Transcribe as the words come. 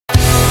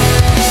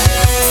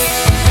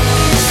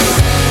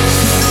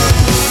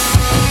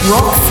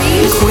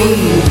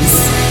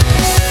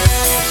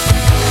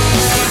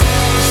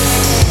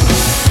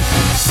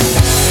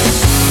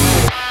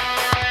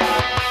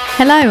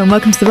Hello and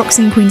welcome to the Rock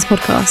Scene Queens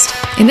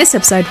podcast. In this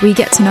episode, we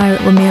get to know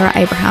Ramira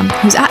Abraham,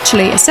 who's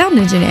actually a sound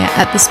engineer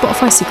at the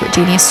Spotify Secret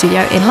Genius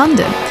studio in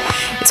London.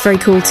 It's very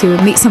cool to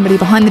meet somebody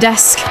behind the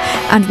desk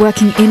and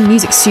working in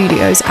music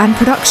studios and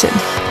production.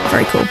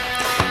 Very cool.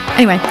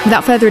 Anyway,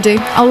 without further ado,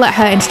 I'll let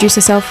her introduce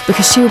herself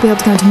because she will be able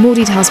to go into more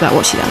details about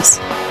what she does.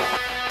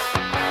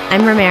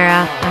 I'm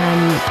Ramira.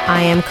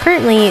 I am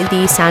currently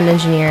the sound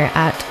engineer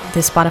at the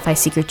Spotify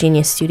Secret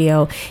Genius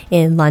studio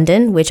in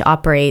London, which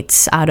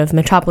operates out of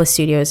Metropolis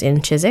Studios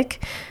in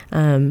Chiswick,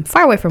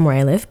 far away from where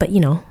I live, but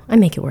I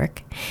make it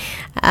work.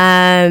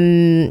 I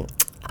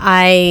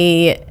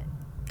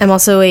am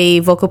also a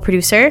vocal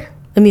producer,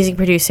 a music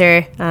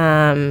producer,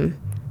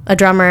 a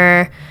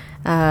drummer.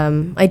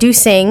 I do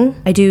sing.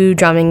 I do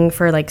drumming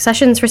for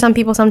sessions for some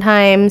people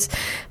sometimes,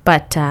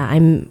 but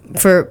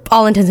for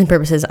all intents and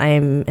purposes, I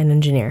am an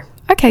engineer.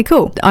 Okay,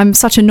 cool. I'm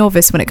such a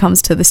novice when it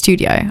comes to the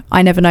studio.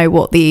 I never know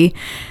what the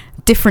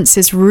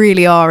differences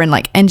really are in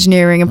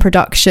engineering and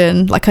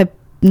production. I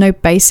know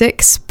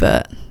basics,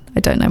 but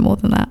I don't know more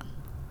than that.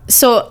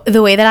 So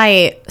the way that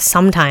I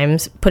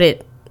sometimes put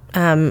it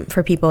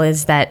for people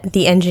is that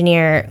the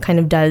engineer kind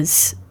of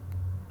does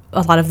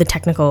a lot of the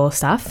technical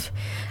stuff,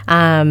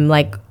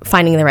 like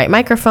finding the right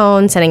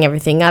microphone, setting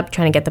everything up,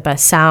 trying to get the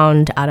best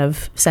sound out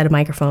of set of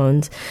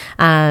microphones,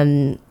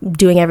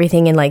 doing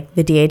everything in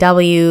the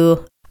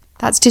DAW.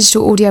 That's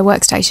digital audio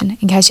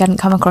workstation, in case you hadn't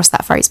come across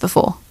that phrase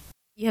before.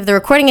 You have the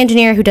recording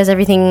engineer who does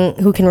everything,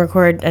 who can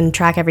record and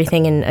track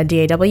everything in a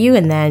DAW,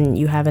 and then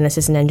you have an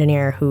assistant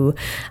engineer who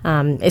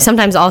is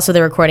sometimes also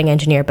the recording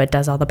engineer, but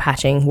does all the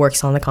patching,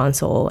 works on the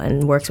console,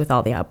 and works with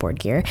all the outboard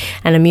gear.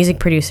 And a music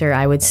producer,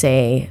 I would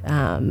say,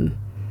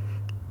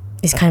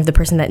 is kind of the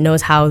person that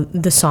knows how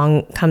the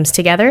song comes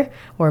together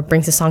or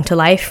brings the song to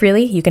life,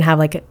 really. You can have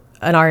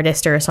an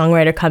artist or a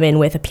songwriter come in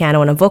with a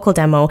piano and a vocal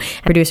demo,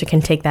 and a producer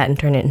can take that and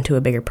turn it into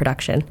a bigger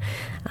production.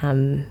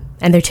 And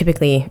they're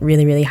typically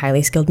really, really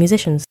highly skilled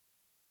musicians.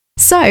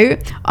 So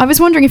I was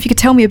wondering if you could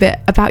tell me a bit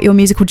about your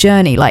musical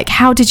journey.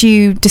 How did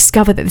you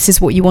discover that this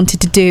is what you wanted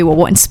to do, or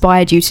what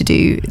inspired you to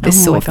do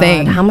this sort of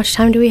thing? How much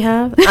time do we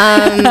have?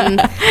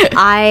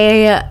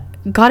 I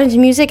got into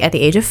music at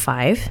the age of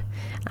 5.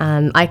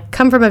 I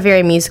come from a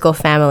very musical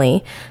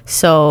family.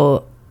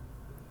 So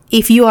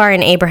if you are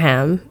an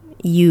Abraham,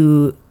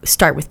 you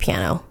start with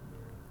piano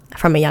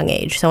from a young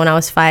age. So when I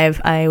was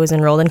 5, I was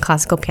enrolled in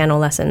classical piano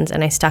lessons,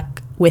 and I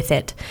stuck with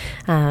it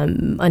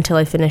until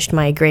I finished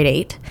my grade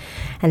 8.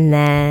 And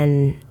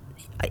then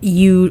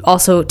you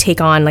also take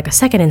on a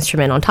second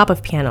instrument on top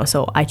of piano.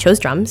 So I chose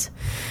drums.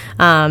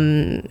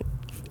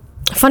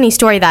 Funny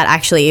story that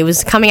actually, it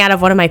was coming out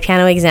of one of my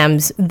piano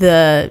exams.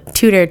 The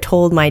tutor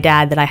told my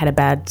dad that I had a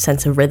bad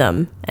sense of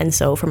rhythm, and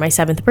so for my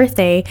 7th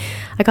birthday,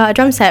 I got a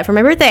drum set for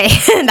my birthday.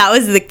 That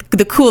was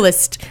the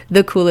coolest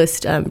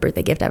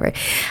birthday gift ever.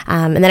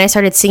 And then I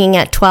started singing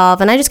at 12,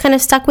 and I just kind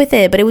of stuck with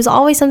it. But it was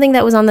always something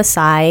that was on the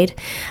side.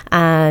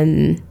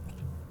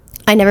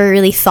 I never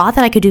really thought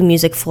that I could do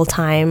music full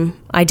time.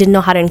 I didn't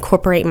know how to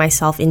incorporate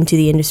myself into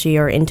the industry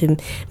or into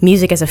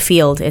music as a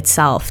field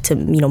itself to,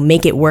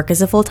 make it work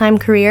as a full-time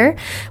career,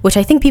 which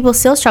I think people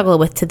still struggle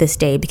with to this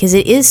day because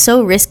it is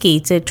so risky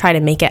to try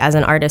to make it as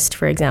an artist,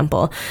 for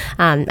example.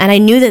 And I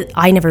knew that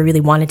I never really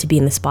wanted to be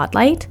in the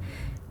spotlight,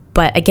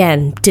 but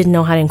again, didn't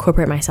know how to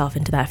incorporate myself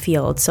into that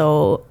field.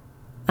 So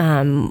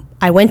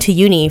I went to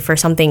uni for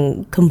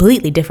something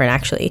completely different,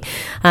 actually.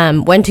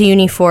 Went to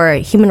uni for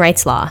human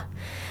rights law.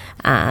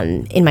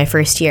 In my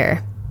first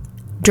year,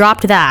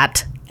 dropped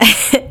that.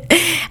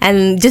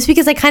 And just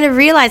because I kind of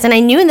realized, and I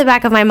knew in the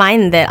back of my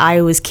mind that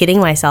I was kidding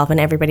myself and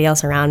everybody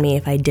else around me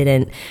if I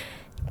didn't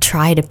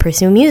try to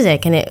pursue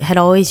music. And it had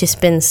always just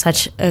been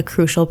such a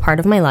crucial part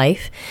of my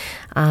life.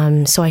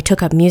 So I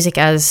took up music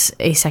as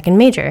a second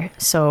major.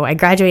 So I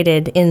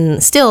graduated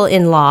still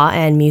in law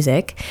and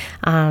music.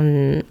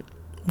 And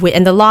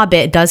the law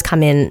bit does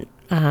come in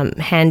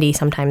handy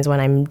sometimes when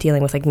I'm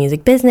dealing with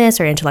music business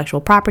or intellectual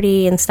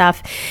property and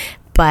stuff,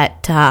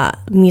 but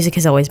music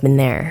has always been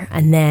there.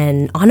 And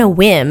then on a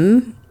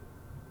whim,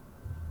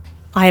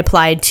 I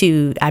applied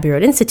to Abbey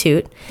Road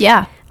Institute.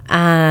 Yeah.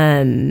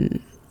 To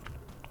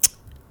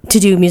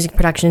do music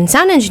production and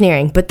sound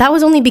engineering, but that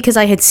was only because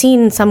I had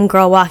seen some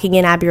girl walking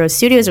in Abbey Road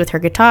Studios with her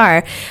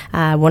guitar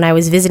when I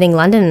was visiting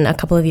London a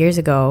couple of years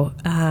ago,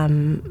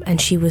 and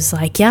she was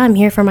like, "Yeah, I'm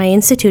here for my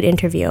institute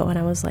interview," and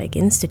I was like,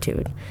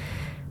 "Institute?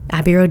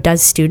 Abbey Road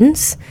does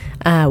students?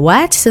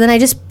 What?" So then I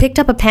just picked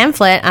up a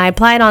pamphlet. I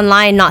applied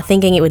online, not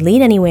thinking it would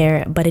lead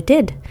anywhere, but it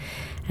did.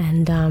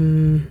 And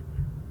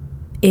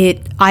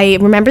I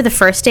remember the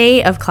first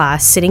day of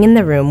class sitting in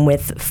the room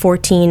with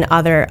 14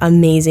 other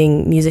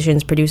amazing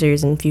musicians,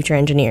 producers, and future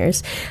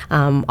engineers,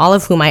 all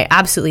of whom I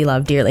absolutely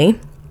love dearly,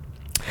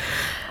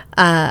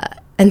 and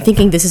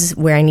thinking this is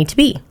where I need to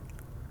be.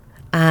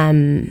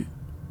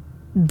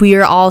 We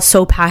are all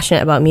so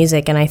passionate about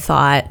music, and I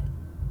thought,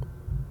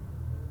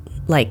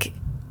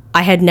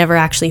 I had never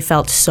actually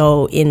felt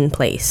so in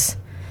place.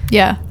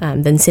 Yeah.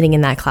 Than sitting in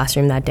that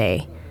classroom that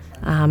day.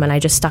 And I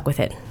just stuck with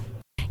it.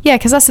 Yeah,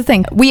 because that's the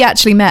thing. We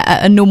actually met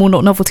at a Normal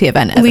Not Novelty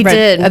event at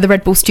the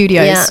Red Bull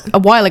Studios a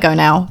while ago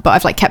now, but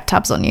I've like kept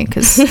tabs on you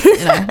because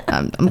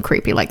I'm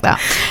creepy like that.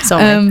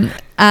 So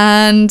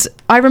and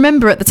I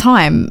remember at the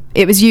time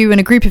it was you and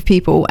a group of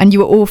people, and you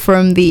were all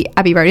from the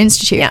Abbey Road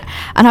Institute. Yeah.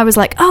 And I was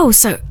like, oh,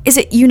 so is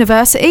it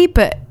university?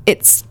 But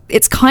it's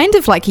kind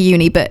of like a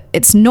uni, but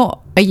it's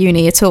not a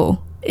uni at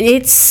all.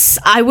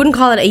 I wouldn't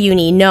call it a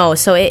uni, no.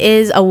 So it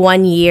is a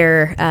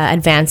 1-year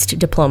advanced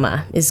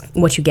diploma is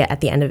what you get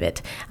at the end of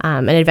it.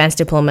 An advanced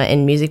diploma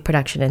in music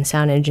production and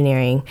sound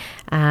engineering.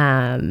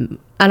 And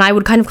I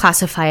would kind of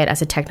classify it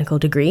as a technical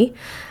degree.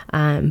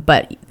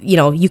 But,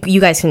 you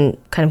guys can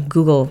kind of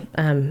Google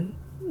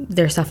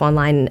their stuff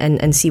online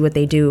and see what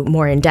they do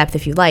more in depth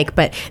if you like.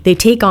 But they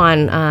take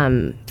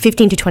on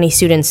 15 to 20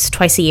 students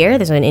twice a year.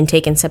 There's an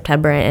intake in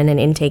September and an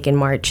intake in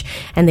March,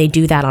 and they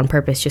do that on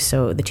purpose just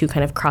so the two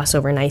kind of cross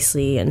over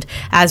nicely. And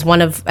as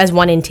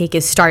one intake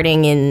is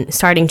starting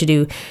to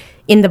do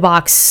in the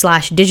box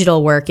 /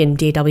 digital work in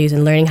DAWs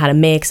and learning how to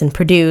mix and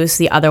produce,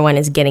 the other one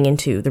is getting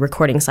into the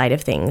recording side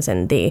of things,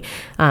 and they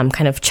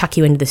kind of chuck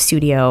you into the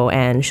studio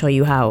and show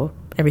you how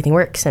everything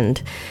works.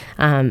 And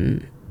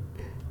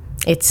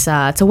it's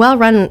a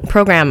well-run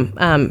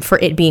program for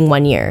it being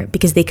 1 year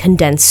because they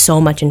condense so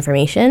much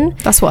information.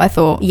 That's what I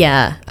thought.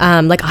 Yeah.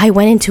 Like I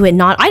went into it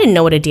I didn't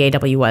know what a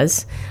DAW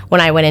was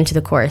when I went into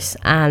the course.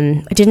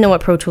 I didn't know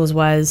what Pro Tools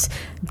was.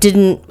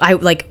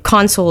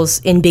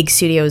 Consoles in big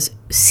studios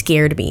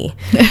scared me.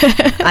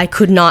 I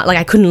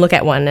couldn't look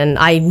at one, and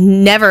I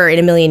never in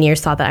a million years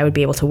thought that I would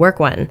be able to work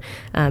one.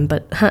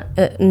 But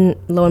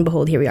lo and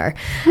behold, here we are.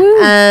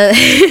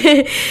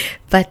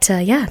 But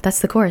that's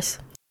the course.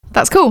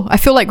 That's cool. I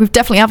feel like we've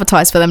definitely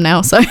advertised for them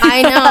now. So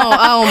I know.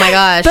 Oh my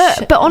gosh.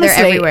 But honestly,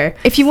 they're everywhere.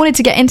 If you wanted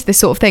to get into this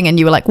sort of thing and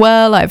you were like,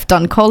 well, I've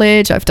done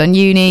college, I've done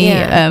uni,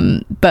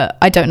 but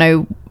I don't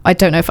know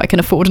if I can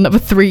afford another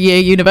 3-year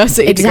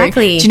university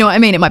degree. Do you know what I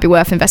mean? It might be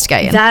worth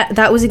investigating.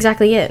 That was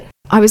exactly it.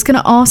 I was going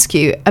to ask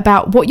you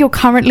about what you're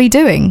currently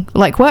doing,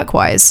 like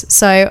work-wise.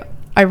 So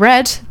I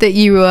read that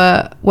you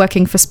were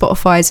working for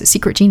Spotify's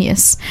Secret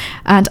Genius,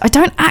 and I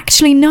don't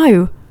actually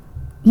know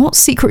what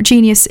Secret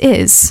Genius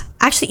is.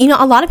 Actually,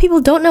 a lot of people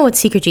don't know what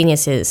Secret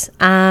Genius is.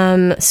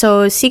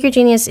 So Secret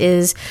Genius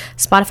is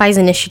Spotify's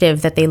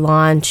initiative that they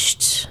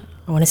launched,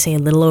 I want to say a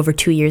little over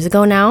 2 years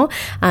ago now,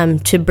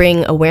 to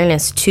bring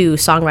awareness to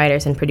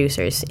songwriters and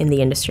producers in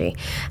the industry.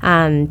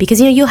 Because,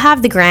 you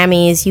have the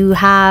Grammys, you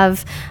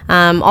have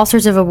all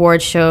sorts of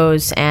award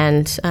shows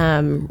and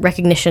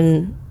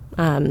recognition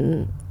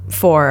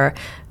for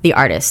the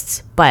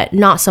artists, but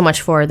not so much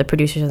for the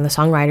producers and the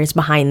songwriters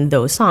behind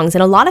those songs.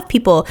 And a lot of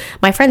people,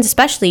 my friends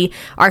especially,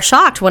 are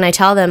shocked when I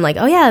tell them like,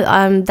 oh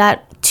yeah,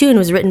 that tune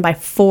was written by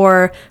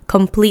 4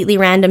 completely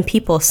random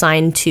people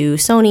signed to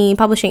Sony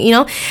Publishing,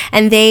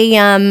 and they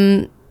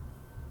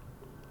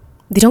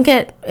don't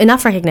get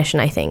enough recognition,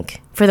 I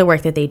think, for the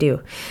work that they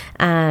do.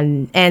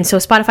 And so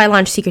Spotify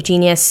launched Secret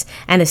Genius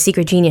and the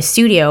Secret Genius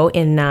Studio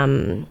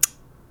in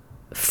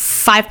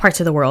 5 parts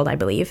of the world, I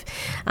believe,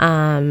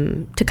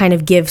 to kind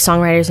of give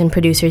songwriters and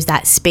producers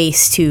that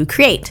space to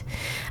create.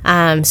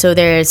 So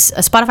there's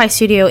a Spotify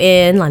studio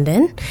in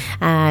London,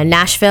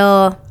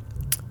 Nashville,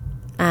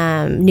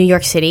 New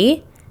York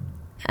City.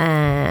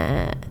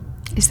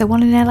 Is there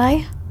one in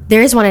LA?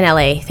 There is one in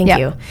LA, thank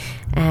you.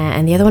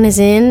 And the other one is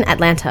in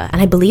Atlanta.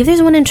 And I believe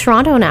there's one in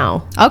Toronto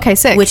now. Okay,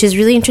 sick. Which is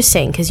really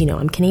interesting because,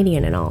 I'm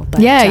Canadian and all.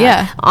 But,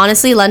 yeah.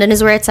 Honestly, London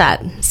is where it's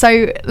at.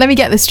 So let me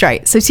get this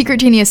straight. So Secret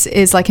Genius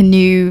is like a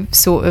new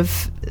sort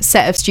of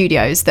set of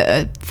studios that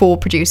are for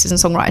producers and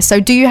songwriters. So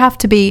do you have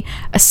to be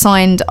a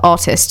signed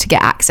artist to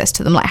get access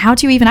to them? Like, how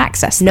do you even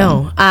access them?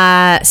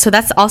 No. So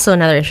that's also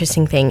another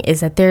interesting thing is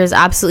that there's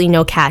absolutely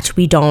no catch.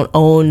 We don't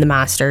own the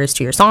masters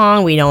to your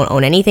song. We don't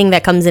own anything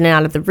that comes in and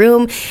out of the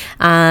room.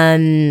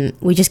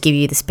 We just give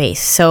you the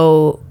space.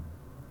 So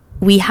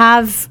we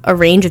have a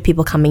range of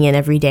people coming in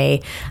every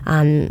day.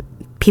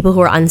 People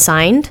who are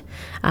unsigned,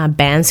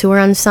 bands who are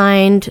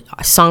unsigned,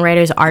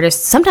 songwriters,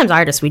 artists, sometimes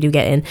artists we do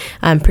get in,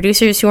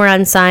 producers who are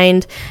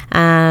unsigned,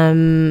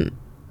 and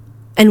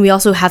we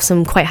also have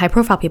some quite high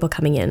profile people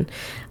coming in.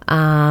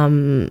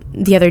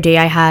 The other day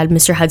I had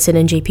Mr. Hudson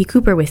and JP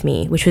Cooper with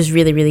me, which was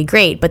really, really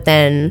great. But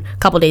then a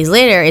couple days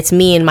later, it's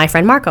me and my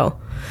friend Marco.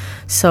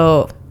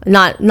 So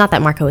not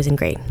that Marco isn't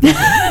great.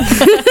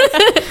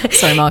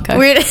 Sorry, Marco.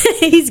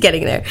 He's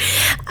getting there.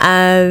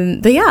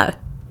 But yeah.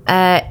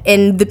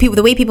 And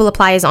the way people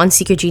apply is on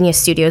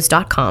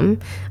secretgeniusstudios.com,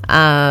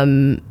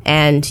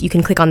 and you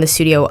can click on the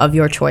studio of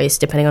your choice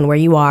depending on where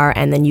you are,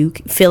 and then you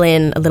fill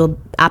in a little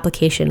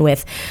application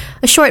with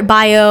a short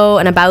bio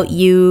and about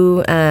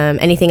you,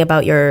 anything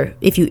about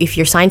if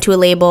you're signed to a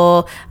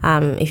label,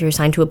 if you're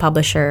signed to a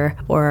publisher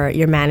or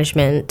your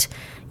management,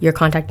 your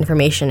contact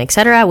information,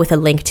 etc., with a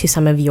link to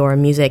some of your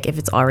music if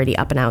it's already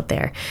up and out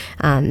there.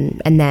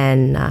 And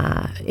then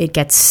it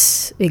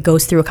goes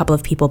through a couple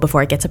of people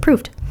before it gets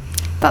approved.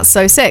 That's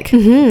so sick,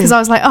 because I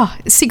was like, oh,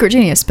 it's Secret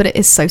Genius, but it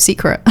is so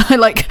secret.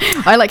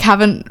 I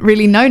haven't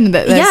really known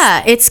that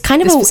there's it's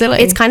kind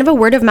of a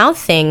word of mouth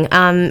thing,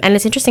 and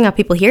it's interesting how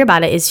people hear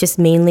about it. It's just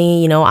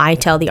mainly, I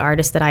tell the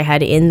artist that I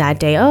had in that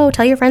day, oh,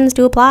 tell your friends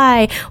to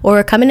apply,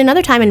 or come in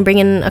another time and bring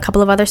in a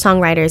couple of other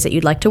songwriters that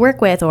you'd like to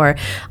work with, or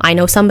I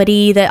know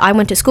somebody that I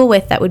went to school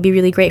with that would be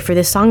really great for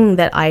this song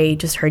that I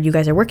just heard you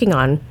guys are working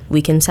on.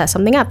 We can set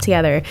something up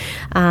together.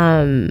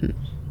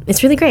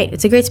 It's really great.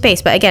 It's a great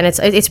space. But again,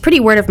 it's pretty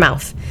word of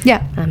mouth.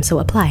 Yeah. So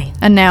apply.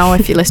 And now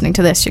if you're listening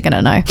to this, you're going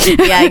to know.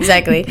 Yeah,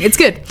 exactly. It's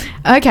good.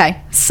 Okay.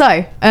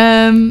 So,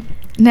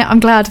 now I'm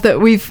glad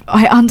that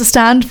I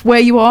understand where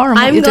you are and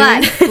what you're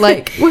doing.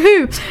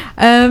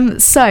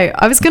 Woohoo. So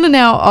I was going to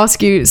now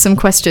ask you some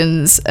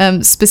questions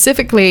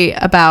specifically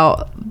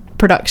about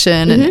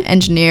production and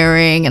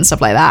engineering and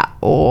stuff like that,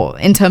 or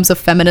in terms of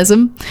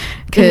feminism,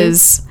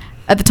 because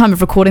at the time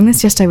of recording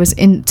this, yesterday was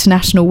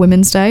International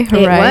Women's Day.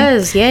 Hooray. It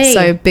was, yay.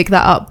 So big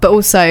that up. But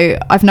also,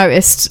 I've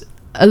noticed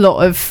a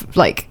lot of,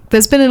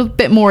 there's been a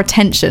bit more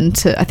attention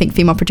to, I think,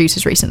 female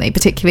producers recently,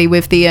 particularly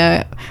with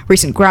the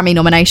recent Grammy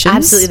nominations.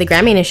 Absolutely, the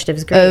Grammy initiative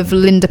is great. Of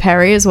Linda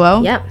Perry as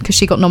well. Yeah. Because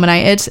she got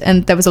nominated,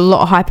 and there was a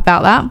lot of hype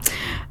about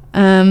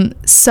that.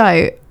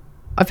 So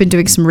I've been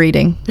doing some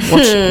reading.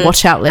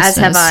 Watch out, listeners.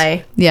 As have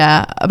I.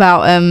 Yeah,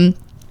 about,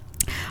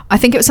 I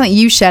think it was something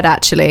you shared,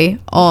 actually,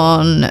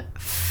 on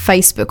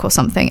Facebook or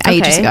something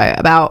ages ago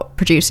about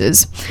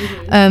producers,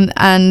 and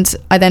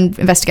I then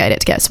investigated it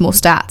to get some more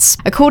stats.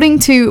 According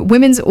to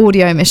Women's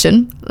Audio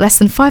Mission, less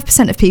than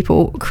 5% of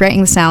people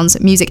creating the sounds,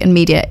 music and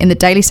media in the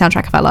daily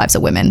soundtrack of our lives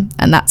are women,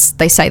 and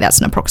they say that's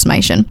an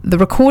approximation. The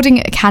Recording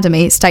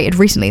Academy stated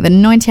recently that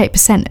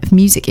 98% of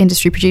music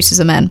industry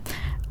producers are men.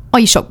 Are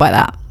you shocked by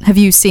that? Have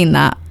you seen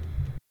that?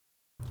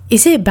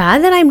 Is it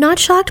bad that I'm not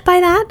shocked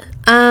by that?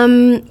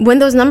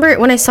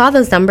 When I saw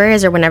those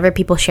numbers, or whenever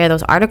people share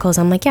those articles,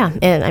 I'm like, yeah,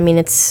 I mean,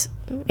 it's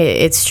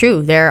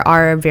true. There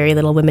are very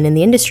little women in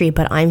the industry,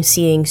 but I'm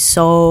seeing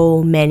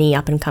so many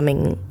up and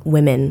coming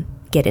women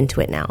get into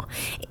it now.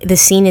 The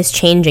scene is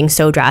changing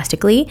so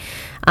drastically,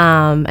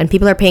 and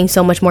people are paying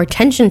so much more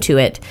attention to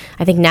it.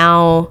 I think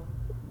now,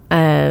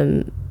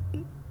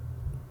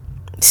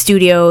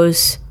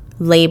 studios,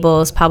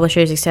 labels,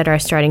 publishers, etc., are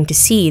starting to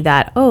see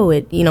that,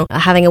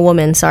 having a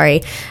woman,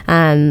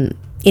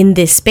 in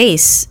this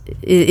space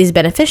is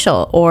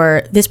beneficial,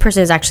 or this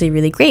person is actually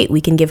really great.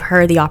 We can give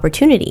her the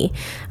opportunity.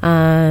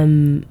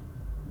 There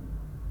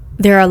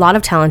are a lot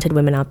of talented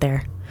women out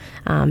there.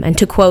 And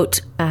to quote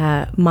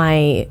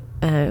my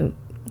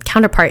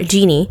counterpart,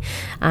 Jeannie,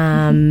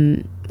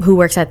 who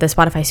works at the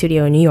Spotify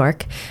studio in New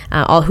York,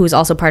 who is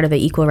also part of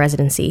the Equal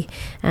residency.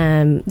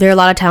 There are a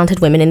lot of talented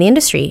women in the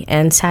industry,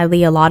 and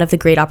sadly, a lot of the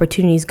great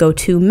opportunities go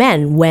to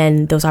men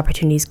when those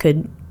opportunities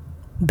could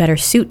better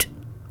suit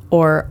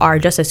or are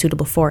just as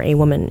suitable for a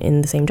woman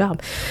in the same job.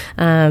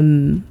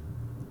 But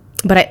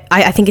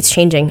I think it's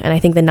changing, and I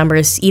think the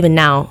numbers even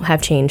now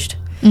have changed.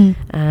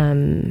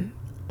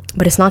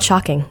 But it's not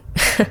shocking,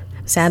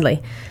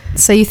 sadly.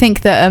 So you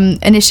think that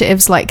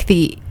initiatives like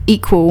the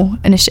Equal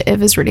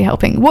initiative is really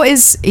helping? What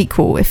is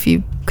Equal, if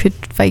you could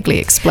vaguely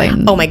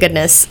explain? Oh my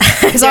goodness.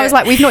 Because I was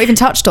like, we've not even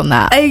touched on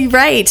that.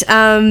 Right.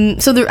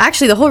 So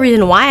the whole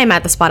reason why I'm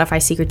at the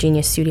Spotify Secret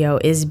Genius studio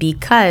is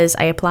because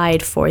I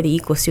applied for the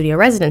Equal Studio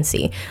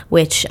residency,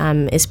 which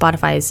is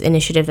Spotify's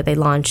initiative that they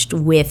launched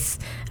with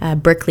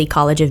Berklee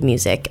College of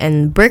Music.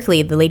 And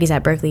Berklee, the ladies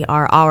at Berklee,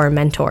 are our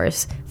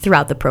mentors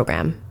throughout the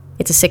program.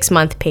 It's a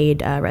 6-month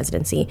paid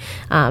residency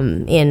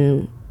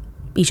in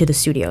each of the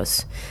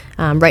studios.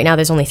 Right now,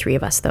 there's only 3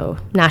 of us, though: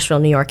 Nashville,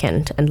 New York,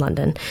 and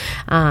London.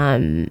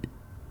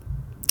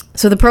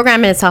 So the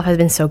program in itself has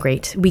been so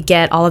great. We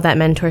get all of that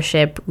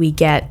mentorship. We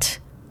get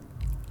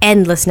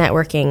endless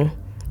networking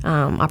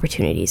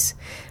opportunities,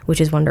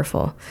 which is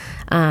wonderful.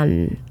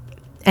 And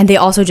they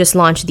also just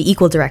launched the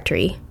Equal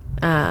directory.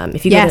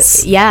 If you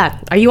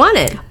are you on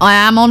it? I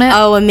am on it.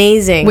 Oh,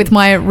 amazing! With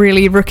my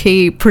really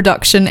rookie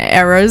production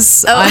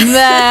errors,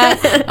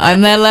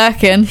 I'm there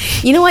lurking.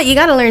 You know what? You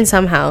got to learn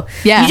somehow.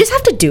 Yeah, you just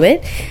have to do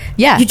it.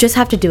 Yeah, you just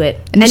have to do it.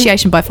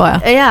 Initiation by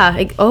fire.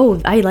 Yeah.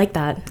 I like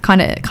that.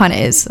 Kind of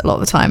is a lot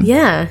of the time.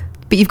 Yeah.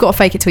 But you've got to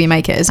fake it till you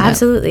make it, isn't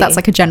Absolutely. it? That's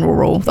like a general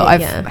rule that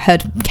I've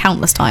heard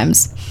countless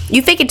times.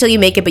 You fake it till you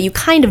make it, but you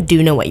kind of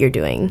do know what you're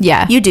doing.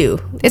 Yeah, you do.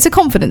 It's a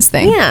confidence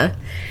thing. Yeah.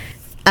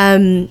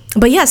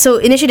 But yeah, so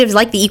initiatives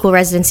like the Equal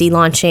residency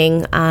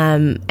launching,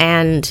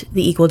 and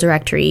the Equal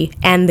directory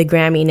and the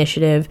Grammy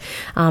initiative,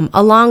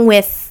 along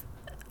with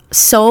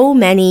so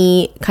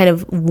many kind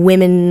of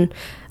women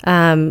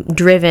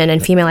driven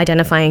and female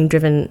identifying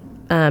driven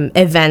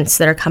events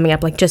that are coming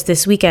up. Like just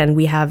this weekend,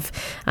 we have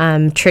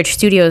Church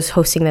Studios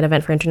hosting that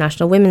event for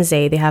International Women's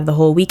Day. They have the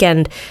whole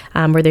weekend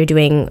where they're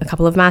doing a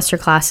couple of master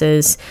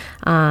classes,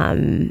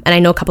 and I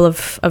know a couple of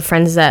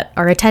friends that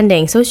are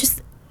attending. So it's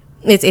just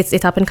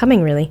it's up and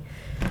coming, really.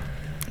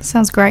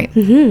 Sounds great.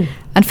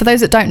 And for those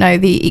that don't know,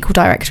 the Equal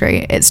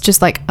Directory, it's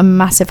just like a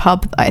massive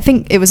hub. I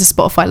think it was a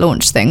Spotify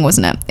launch thing,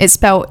 wasn't it? It's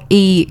spelled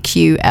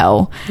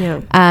EQL.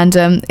 Yeah. And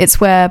it's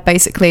where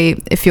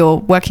basically if you're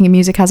working in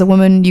music as a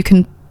woman, you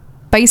can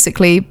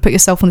basically put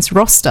yourself on this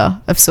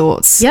roster of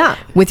sorts. Yeah.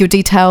 With your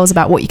details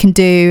about what you can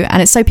do.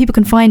 And it's so people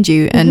can find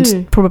you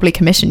and probably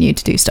commission you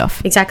to do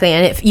stuff. Exactly.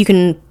 And if you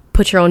can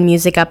put your own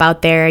music up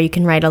out there, you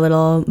can write a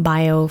little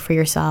bio for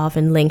yourself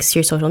and links to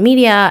your social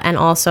media, and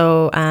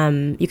also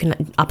you can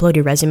upload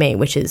your resume,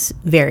 which is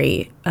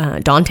very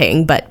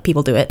daunting, but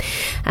people do it.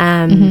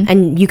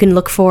 And you can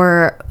look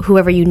for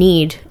whoever you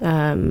need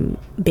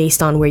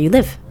based on where you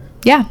live.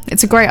 Yeah,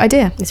 it's a great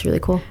idea. It's really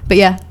cool. But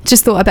yeah,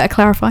 just thought I'd better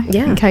clarify.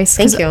 Yeah, in case.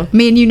 thank you.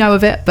 Me and you know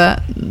of it,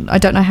 but I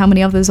don't know how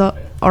many others are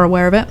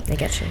aware of it. I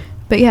get you.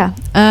 But yeah.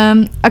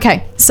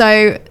 Okay,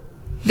 so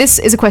this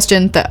is a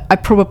question that I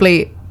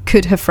probably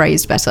could have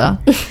phrased better,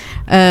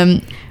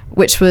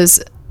 which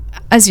was,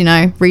 as you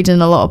know, reading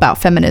a lot about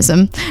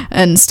feminism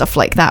and stuff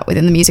like that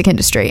within the music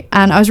industry.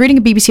 And I was reading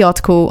a BBC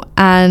article,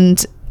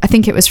 and I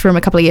think it was from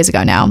a couple of years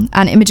ago now,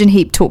 and Imogen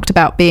Heap talked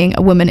about being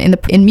a woman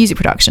in music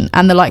production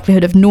and the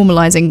likelihood of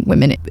normalising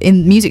women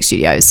in music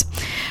studios.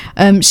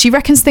 She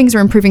reckons things are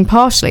improving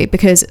partially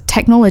because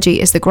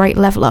technology is the great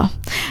leveller.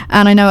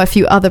 And I know a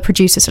few other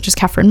producers such as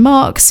Catherine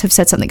Marks have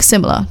said something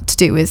similar to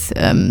do with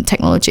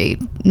technology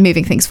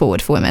moving things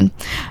forward for women.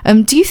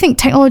 Do you think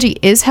technology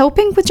is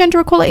helping with gender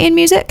equality in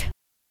music?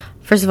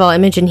 First of all,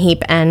 Imogen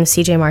Heap and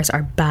CJ Marks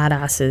are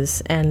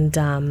badasses, and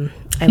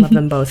I love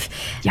them both.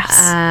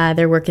 Yes.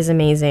 Their work is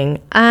amazing.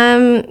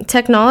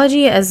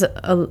 Technology as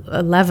a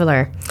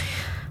leveler.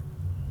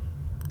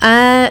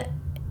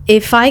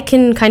 If I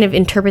can kind of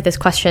interpret this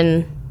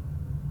question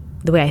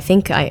the way I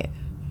think I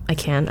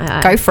can.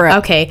 Go for it.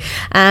 Okay.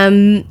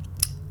 I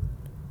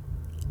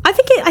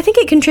think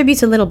it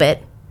contributes a little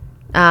bit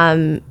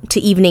to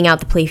evening out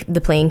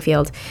the playing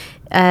field.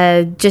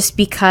 Just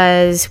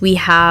because we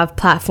have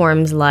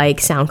platforms like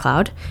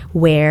SoundCloud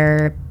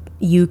where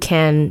you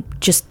can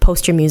just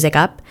post your music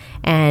up,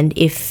 and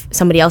if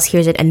somebody else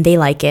hears it and they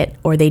like it,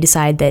 or they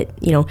decide that,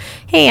 you know,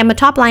 hey, I'm a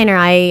top liner,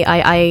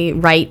 I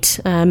write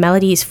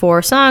melodies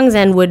for songs,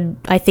 and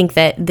I think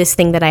that this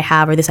thing that I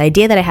have, or this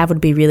idea that I have,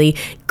 would be really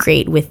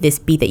great with this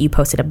beat that you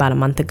posted about a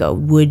month ago.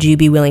 Would you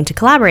be willing to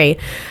collaborate?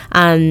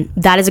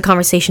 That is a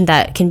conversation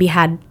that can be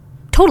had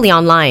totally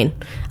online,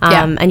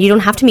 and you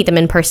don't have to meet them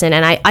in person.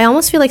 And I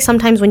almost feel like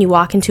sometimes when you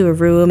walk into a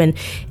room, and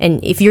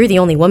if you're the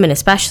only woman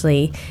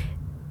especially,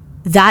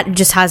 that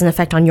just has an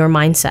effect on your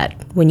mindset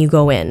when you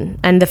go in.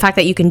 And the fact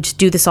that you can just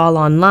do this all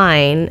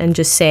online and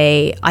just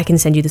say, I can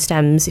send you the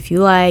stems if you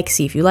like,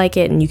 see if you like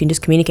it, and you can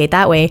just communicate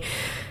that way.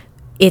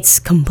 It's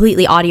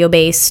completely audio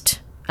based,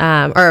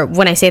 or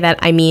when I say that,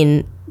 I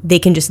mean they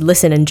can just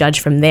listen and judge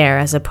from there,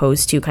 as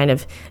opposed to kind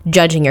of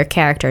judging your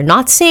character.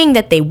 Not saying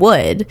that they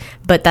would,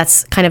 but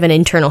that's kind of an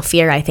internal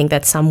fear I think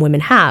that some women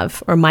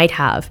have, or might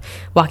have,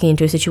 walking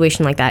into a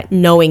situation like that,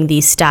 knowing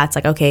these stats,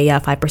 like, okay, yeah,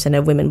 5%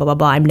 of women, blah, blah,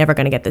 blah, I'm never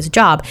going to get this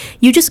job.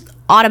 You just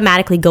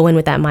automatically go in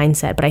with that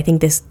mindset. But I think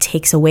this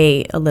takes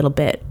away a little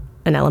bit,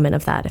 an element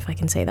of that, if I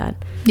can say that.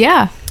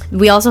 Yeah.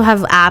 We also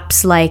have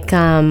apps like,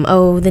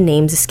 the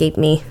names escape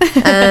me.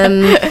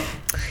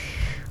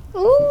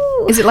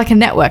 Ooh. Is it like a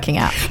networking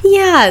app?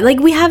 Yeah, like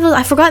we have,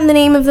 I've forgotten the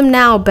name of them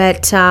now,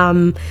 but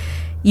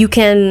you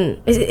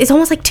can, it's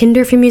almost like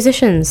Tinder for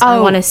musicians, I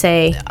want to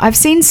say. I've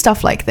seen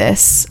stuff like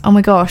this. Oh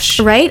my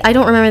gosh. Right? I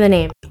don't remember the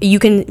name. You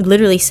can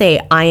literally say,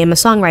 I am a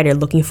songwriter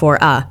looking for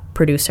a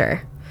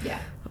producer. Yeah.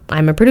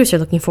 I'm a producer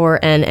looking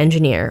for an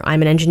engineer.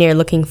 I'm an engineer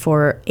looking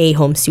for a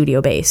home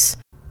studio bass.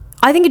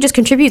 I think it just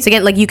contributes.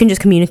 Again, like you can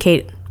just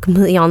communicate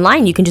completely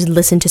online. You can just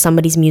listen to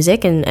somebody's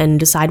music and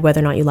decide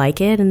whether or not you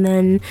like it, and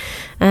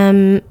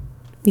then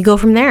you go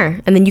from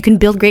there, and then you can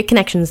build great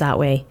connections that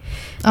way.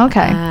 Okay.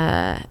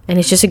 And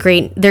it's just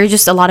there's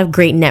just a lot of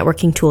great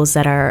networking tools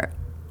that are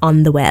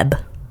on the web.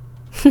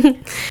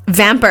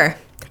 Vamper.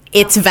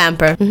 It's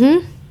Vamper.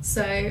 Mm-hmm.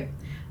 So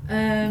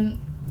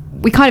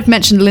we kind of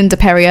mentioned Linda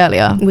Perry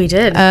earlier. We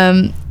did.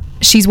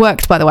 She's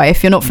worked, by the way,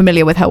 if you're not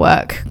familiar with her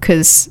work,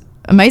 because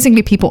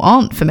amazingly people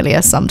aren't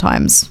familiar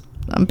sometimes.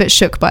 I'm a bit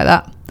shook by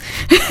that.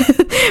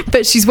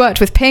 But she's worked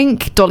with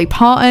Pink, Dolly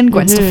Parton,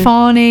 Gwen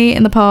Stefani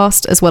in the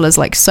past, as well as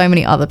like so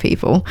many other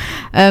people.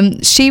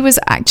 She was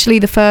actually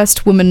the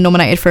first woman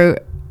nominated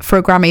for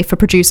a Grammy for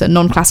producer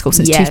non-classical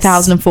since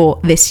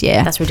 2004 this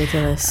year. That's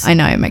ridiculous. I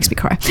know, it makes me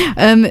cry.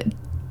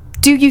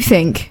 Do you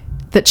think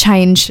that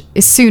change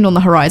is soon on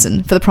the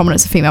horizon for the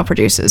prominence of female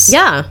producers?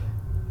 Yeah.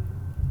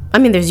 I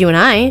mean, there's you and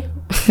I.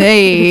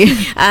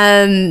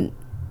 Hey.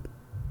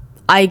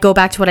 I go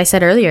back to what I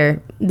said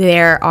earlier.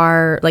 There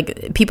are,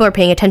 like, people are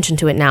paying attention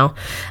to it now.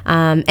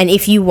 And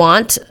if you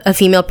want a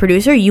female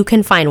producer, you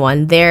can find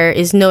one. There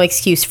is no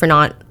excuse for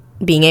not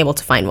being able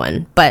to find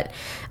one. But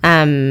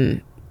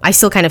I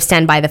still kind of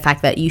stand by the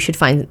fact that you should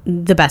find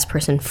the best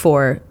person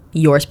for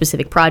your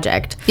specific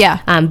project.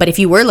 Yeah. But if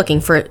you were looking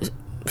for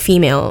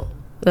female,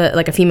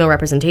 like a female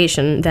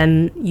representation,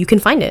 then you can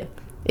find it.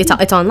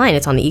 It's online.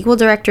 It's on the Equal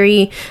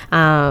Directory.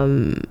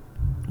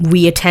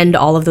 we attend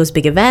all of those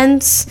big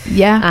events.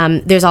 Yeah.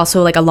 There's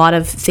also like a lot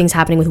of things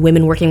happening with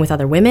women working with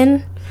other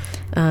women.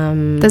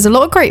 There's a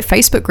lot of great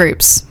Facebook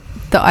groups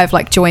that I've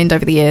like joined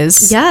over the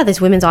years. Yeah,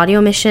 there's Women's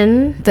Audio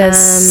Mission. There's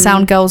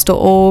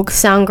soundgirls.org.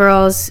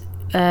 Soundgirls.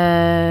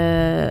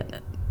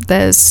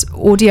 There's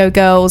Audio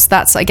Girls.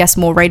 That's, I guess,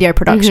 more radio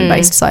production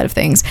based side of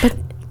things.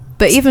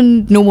 But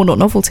even Normal Not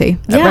Novelty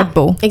at Red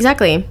Bull.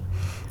 Exactly.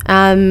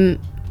 You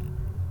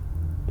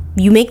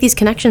make these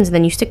connections and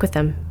then you stick with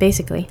them,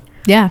 basically.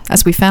 Yeah,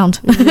 as we found.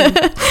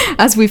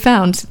 As we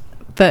found.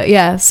 But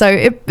yeah, so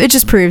it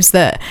just proves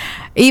that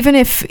even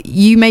if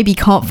you maybe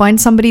can't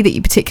find somebody that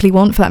you particularly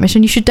want for that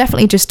mission, you should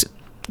definitely just,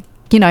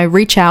 you know,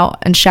 reach out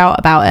and shout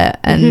about it.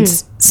 And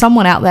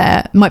someone out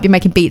there might be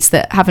making beats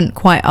that haven't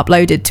quite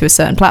uploaded to a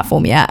certain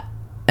platform yet.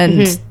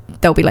 And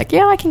they'll be like,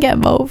 yeah, I can get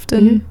involved.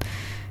 And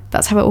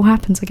that's how it all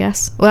happens, I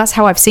guess. Well, that's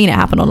how I've seen it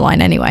happen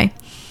online anyway.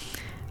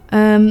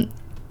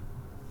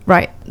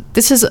 Right.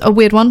 This is a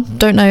weird one.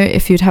 Don't know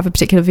if you'd have a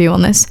particular view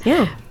on this.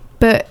 Yeah.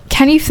 But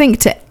can you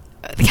think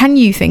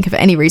of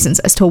any reasons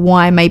as to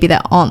why maybe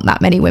there aren't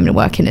that many women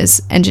working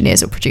as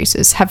engineers or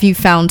producers? Have you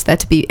found there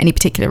to be any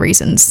particular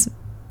reasons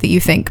that you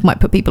think might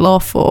put people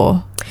off,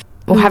 or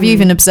have you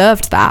even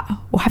observed that,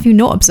 or have you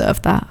not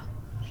observed that?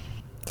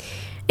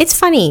 It's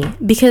funny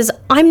because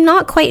I'm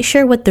not quite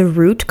sure what the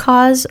root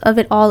cause of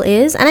it all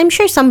is, and I'm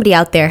sure somebody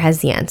out there has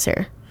the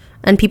answer.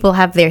 And people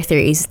have their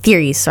theories,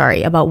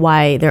 about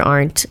why there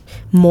aren't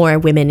more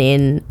women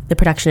in the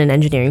production and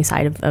engineering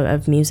side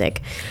of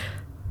music.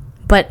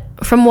 But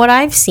from what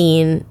I've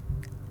seen,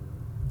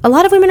 a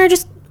lot of women are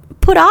just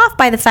put off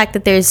by the fact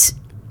that there's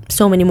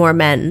so many more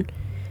men.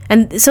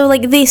 And so,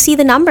 like, they see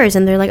the numbers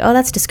and they're like, oh,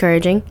 that's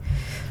discouraging.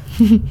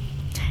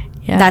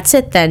 Yeah. That's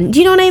it then. Do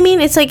you know what I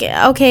mean? It's like,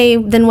 okay,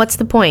 then what's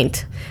the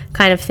point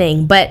kind of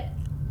thing. But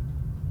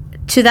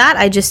to that,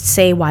 I just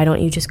say, why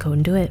don't you just go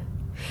and do it?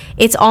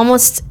 It's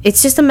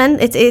just a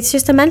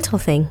mental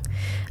thing,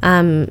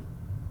 in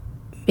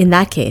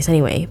that case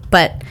anyway.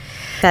 But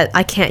that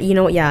I can't,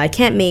 I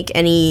can't make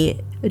any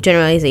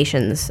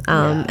generalizations,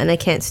 and I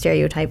can't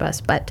stereotype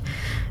us. But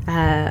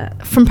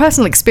from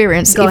personal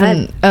experience,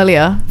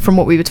 earlier from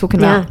what we were talking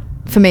about,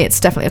 for me,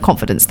 it's definitely a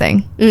confidence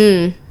thing.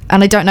 And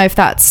I don't know if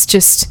that's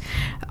just,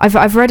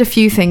 I've read a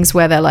few things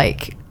where they're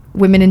like,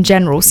 women in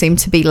general seem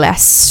to be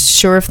less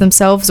sure of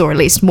themselves, or at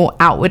least more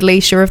outwardly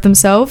sure of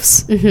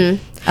themselves.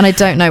 And I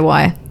don't know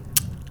why.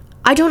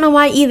 I don't know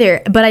why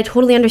either, but I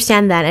totally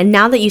understand that. And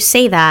now that you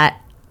say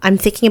that, I'm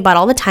thinking about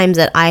all the times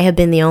that I have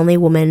been the only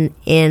woman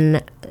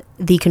in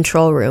the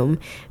control room,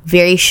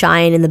 very shy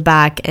and in the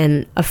back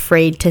and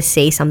afraid to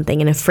say something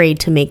and afraid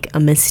to make a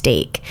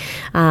mistake.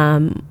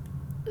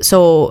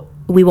 So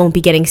we won't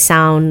be getting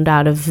sound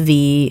out of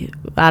the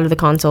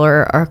console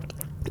or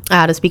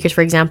out of speakers,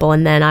 for example,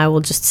 and then I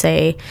will just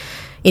say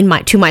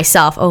to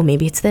myself, oh,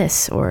 maybe it's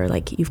this, or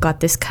like you've got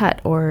this cut,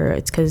 or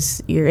it's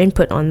because your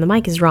input on the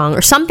mic is wrong,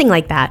 or something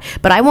like that.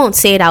 But I won't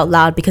say it out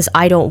loud because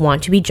I don't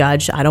want to be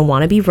judged. I don't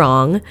want to be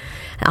wrong.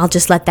 I'll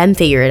just let them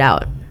figure it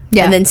out,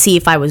 and then see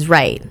if I was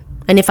right.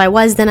 And if I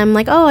was, then I'm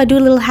like, oh, I do a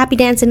little happy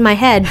dance in my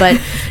head. But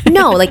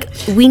no, like,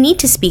 we need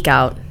to speak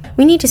out.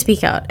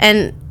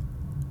 And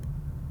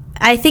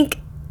I think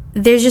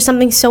there's just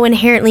something so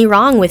inherently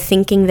wrong with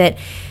thinking that,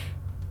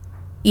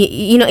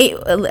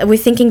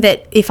 with thinking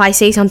that if I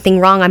say something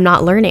wrong, I'm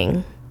not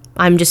learning.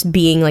 I'm just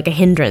being like a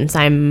hindrance.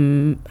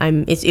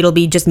 It'll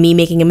be just me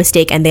making a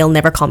mistake and they'll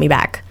never call me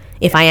back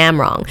if I am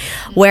wrong.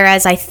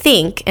 Whereas I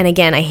think, and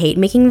again, I hate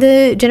making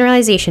the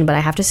generalization, but I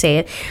have to say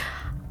it,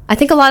 I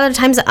think a lot of the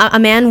times a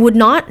man would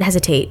not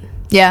hesitate.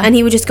 Yeah. And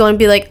he would just go and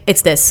be like,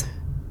 it's this.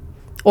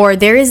 Or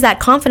there is that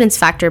confidence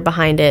factor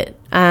behind it,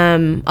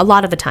 a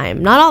lot of the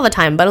time. Not all the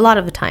time, but a lot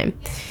of the time.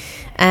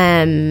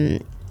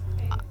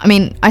 I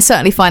mean, I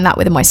certainly find that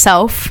within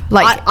myself.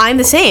 Like, I'm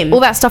the same. All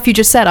that stuff you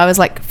just said, I was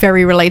like,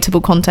 very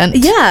relatable content.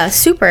 Yeah,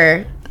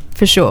 super.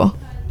 For sure.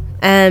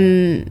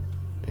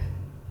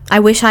 I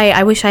wish I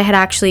had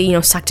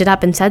actually, sucked it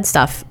up and said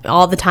stuff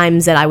all the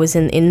times that I was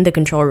in the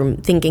control room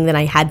thinking that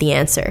I had the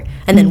answer.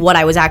 And then what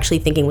I was actually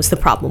thinking was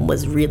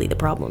really the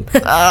problem.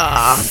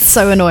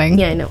 So annoying.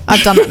 Yeah, I know.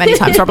 I've done that many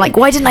times where I'm like,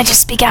 why didn't I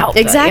just speak out?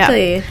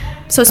 Exactly. Yeah.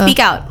 So speak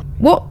out.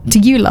 What do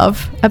you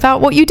love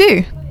about what you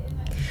do?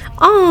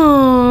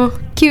 Oh,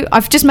 cute.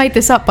 I've just made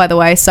this up, by the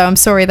way, so I'm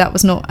sorry that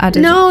was not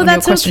added. No,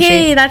 that's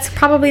okay. Sheet. That's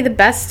probably the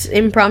best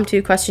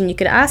impromptu question you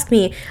could ask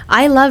me.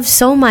 I love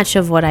so much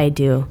of what I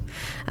do.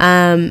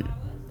 And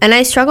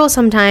I struggle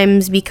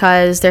sometimes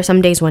because there's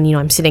some days when,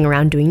 I'm sitting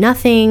around doing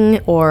nothing,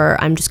 or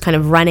I'm just kind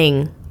of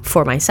running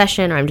for my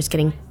session, or I'm just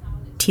getting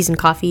teas and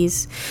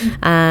coffees.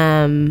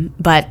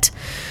 But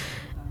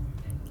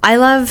I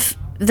love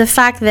the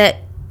fact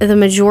that the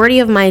majority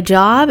of my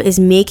job is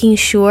making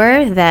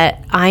sure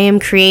that I am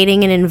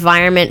creating an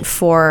environment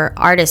for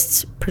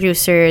artists,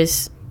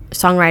 producers,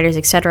 songwriters,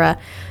 etc.,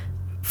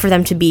 for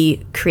them to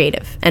be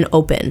creative and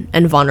open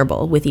and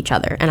vulnerable with each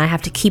other. And I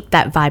have to keep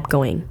that vibe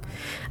going.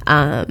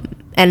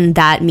 And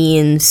that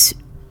means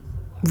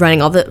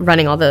running all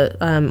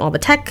the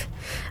tech,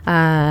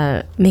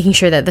 making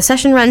sure that the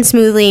session runs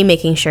smoothly,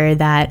 making sure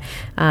that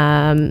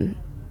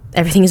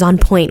everything is on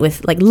point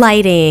with like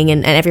lighting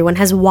and everyone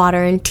has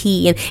water and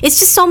tea, and it's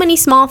just so many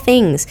small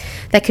things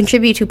that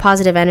contribute to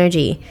positive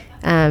energy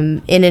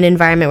in an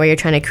environment where you're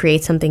trying to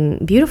create something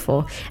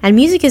beautiful. And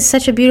music is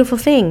such a beautiful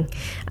thing.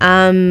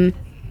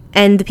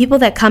 And the people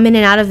that come in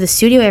and out of the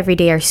studio every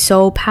day are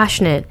so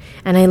passionate,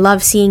 and I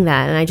love seeing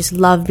that, and I just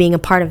love being a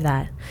part of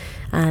that.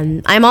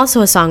 I'm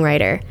also a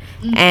songwriter,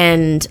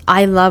 and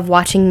I love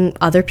watching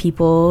other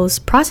people's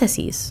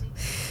processes.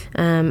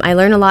 I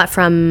learn a lot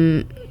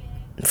from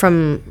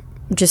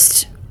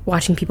just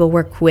watching people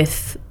work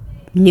with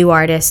new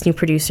artists, new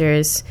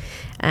producers,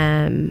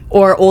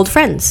 or old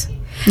friends.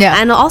 Yeah.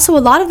 And also a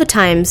lot of the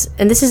times,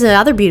 and this is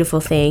another beautiful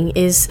thing,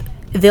 is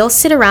they'll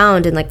sit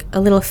around in like a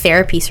little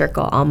therapy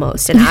circle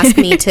almost and ask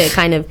me to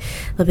kind of,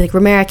 they'll be like,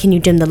 Romera, can you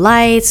dim the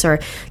lights? Or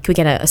can we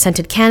get a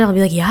scented candle? I'll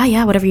be like,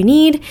 yeah, whatever you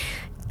need.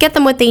 Get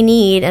them what they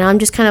need, and I'm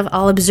just kind of,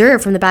 I'll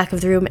observe from the back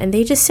of the room, and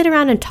they just sit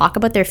around and talk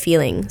about their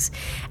feelings.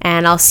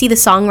 And I'll see the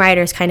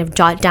songwriters kind of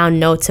jot down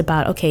notes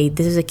about, okay,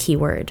 this is a key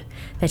word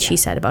that she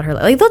said about her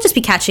life. Like, they'll just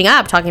be catching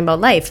up, talking about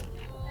life.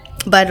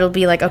 But it'll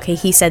be like, okay,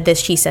 he said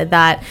this, she said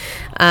that.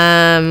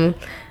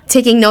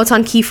 Taking notes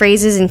on key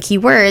phrases and key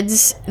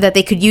words that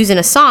they could use in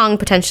a song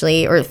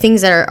potentially, or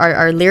things that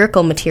are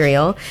lyrical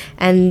material,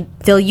 and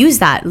they'll use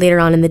that later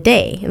on in the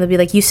day. And they'll be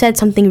like, you said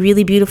something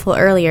really beautiful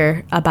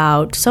earlier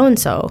about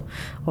so-and-so,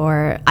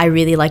 or I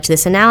really liked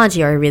this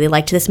analogy, or I really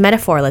liked this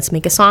metaphor, let's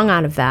make a song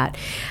out of that.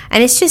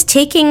 And it's just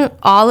taking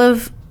all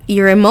of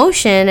your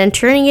emotion and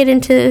turning it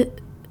into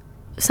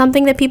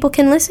something that people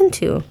can listen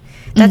to,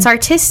 that's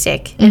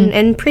artistic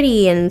and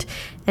pretty and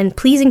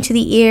pleasing to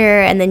the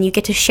ear, and then you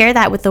get to share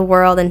that with the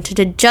world, and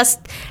to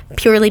just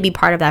purely be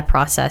part of that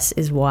process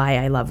is why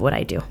I love what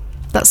I do.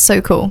 That's so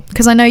cool,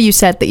 because I know you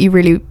said that you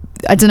really,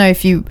 I don't know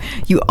if you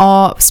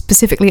are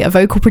specifically a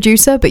vocal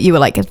producer, but you were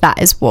like,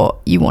 that is what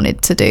you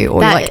wanted to do,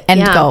 or like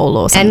end goal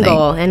or something.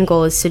 End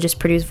goal is to just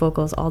produce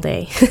vocals all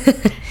day.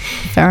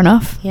 Fair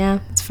enough. Yeah,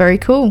 it's very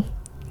cool.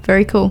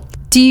 Very cool.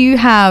 Do you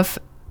have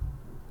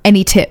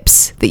any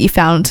tips that you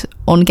found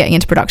on getting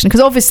into production?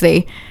 Because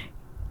obviously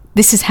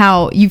this is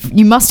how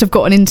you must have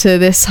gotten into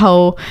this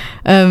whole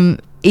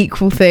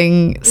equal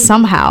thing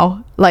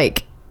somehow.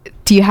 Like,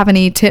 do you have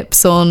any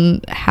tips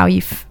on how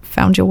you've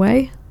found your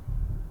way?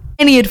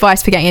 Any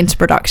advice for getting into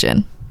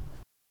production?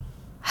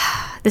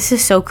 This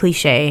is so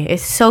cliche.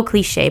 It's so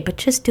cliche, but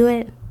just do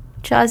it.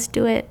 Just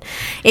do it.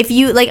 If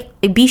you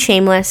be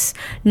shameless,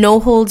 no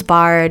holds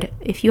barred.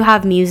 If you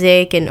have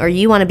music or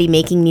you want to be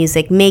making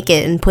music, make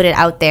it and put it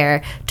out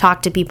there.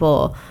 Talk to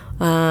people.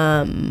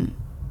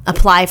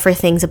 Apply for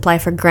things. Apply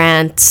for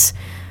grants.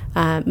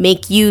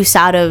 Make use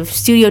out of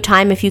studio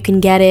time if you can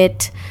get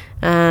it.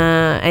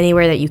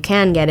 Anywhere that you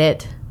can get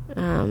it.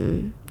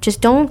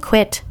 Just don't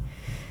quit.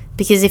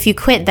 Because if you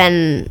quit,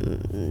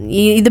 then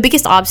the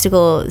biggest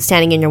obstacle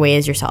standing in your way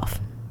is yourself.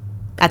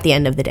 At the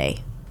end of the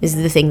day. Is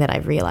the thing that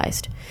I've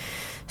realized.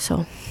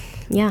 So,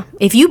 yeah.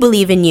 If you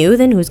believe in you,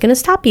 then who's going to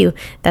stop you?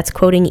 That's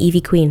quoting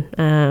Evie Queen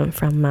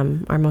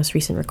from our most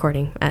recent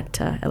recording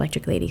at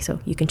Electric Lady. So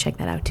you can check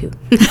that out too.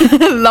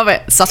 Love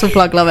it. Subtle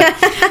plug. Love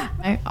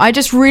it. I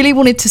just really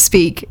wanted to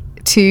speak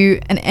to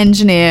an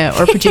engineer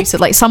or a producer,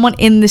 like someone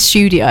in the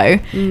studio,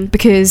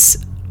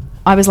 because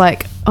I was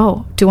like,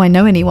 oh, do I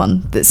know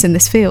anyone that's in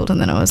this field? And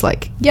then I was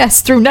like,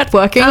 yes, through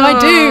networking, I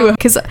do.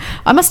 Because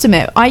I must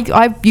admit,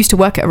 I used to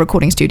work at a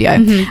recording studio,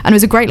 and it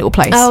was a great little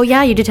place. Oh,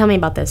 yeah, you did tell me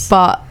about this.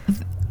 But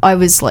I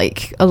was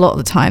like, a lot of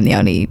the time, the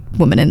only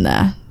woman in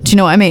there. Do you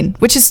know what I mean?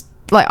 Which is,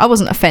 like, I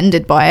wasn't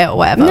offended by it or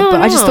whatever,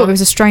 but I just thought it was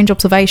a strange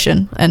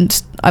observation,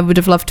 and I would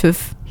have loved to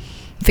have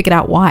figured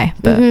out why.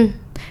 But...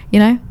 You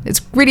know, it's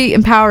really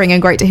empowering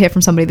and great to hear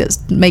from somebody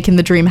that's making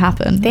the dream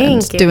happen.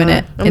 Thank and you. Doing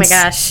it. Oh my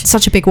gosh.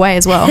 Such a big way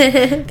as well.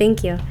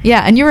 Thank you.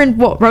 Yeah, and you're in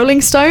what,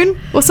 Rolling Stone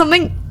or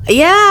something?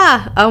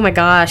 Yeah. Oh my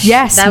gosh.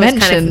 Yes, that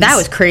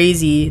was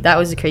crazy. That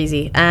was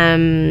crazy.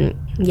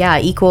 Yeah,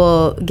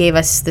 Equal gave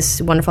us this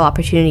wonderful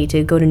opportunity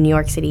to go to New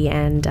York City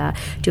and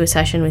do a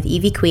session with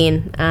Evie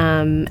Queen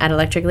at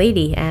Electric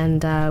Lady,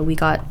 and we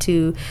got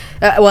to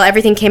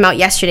everything came out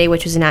yesterday,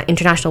 which was an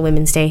International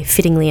Women's Day,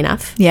 fittingly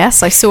enough.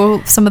 Yes, I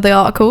saw some of the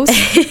articles.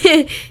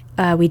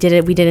 We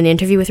did an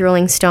interview with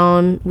Rolling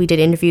Stone. We did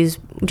interviews,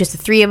 just the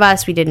three of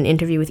us. We did an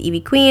interview with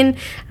Evie Queen.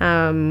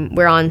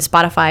 We're on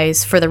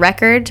Spotify's For the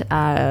Record.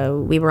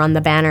 We were on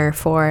the banner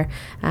for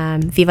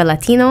Viva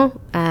Latino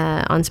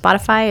on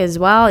Spotify as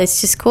well.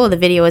 It's just cool. The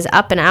video is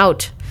up and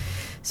out.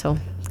 So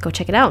go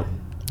check it out.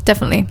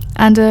 Definitely.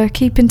 And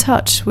keep in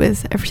touch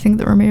with everything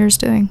that Romera is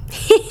doing.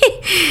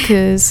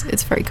 Because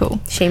it's very cool.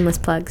 Shameless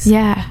plugs.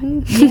 Yeah.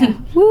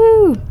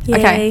 Woo. Yay.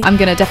 Okay, I'm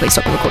going to definitely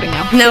stop the recording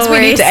now. No worries. We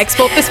need to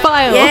export this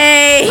file.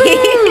 Yay.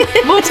 Woo.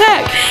 More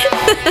tech.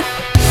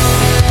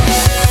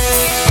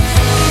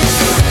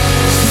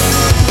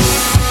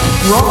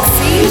 Rock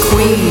Scene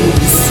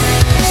Queens.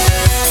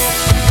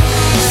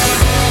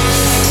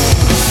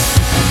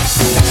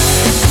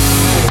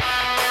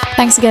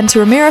 Thanks again to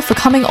Ramira for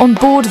coming on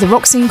board the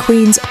Rock Scene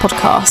Queens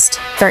podcast.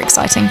 Very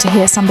exciting to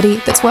hear somebody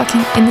that's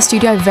working in the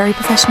studio very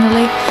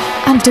professionally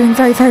and doing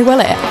very, very well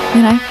at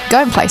it,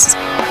 going places.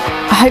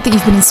 I hope that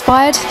you've been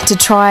inspired to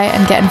try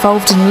and get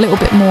involved in a little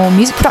bit more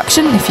music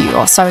production if you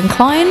are so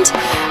inclined,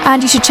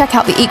 and you should check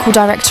out the Equal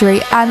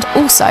Directory and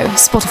also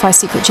Spotify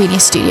Secret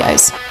Genius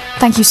Studios.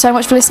 Thank you so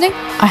much for listening.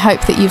 I hope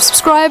that you've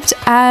subscribed,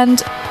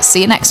 and see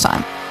you next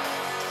time.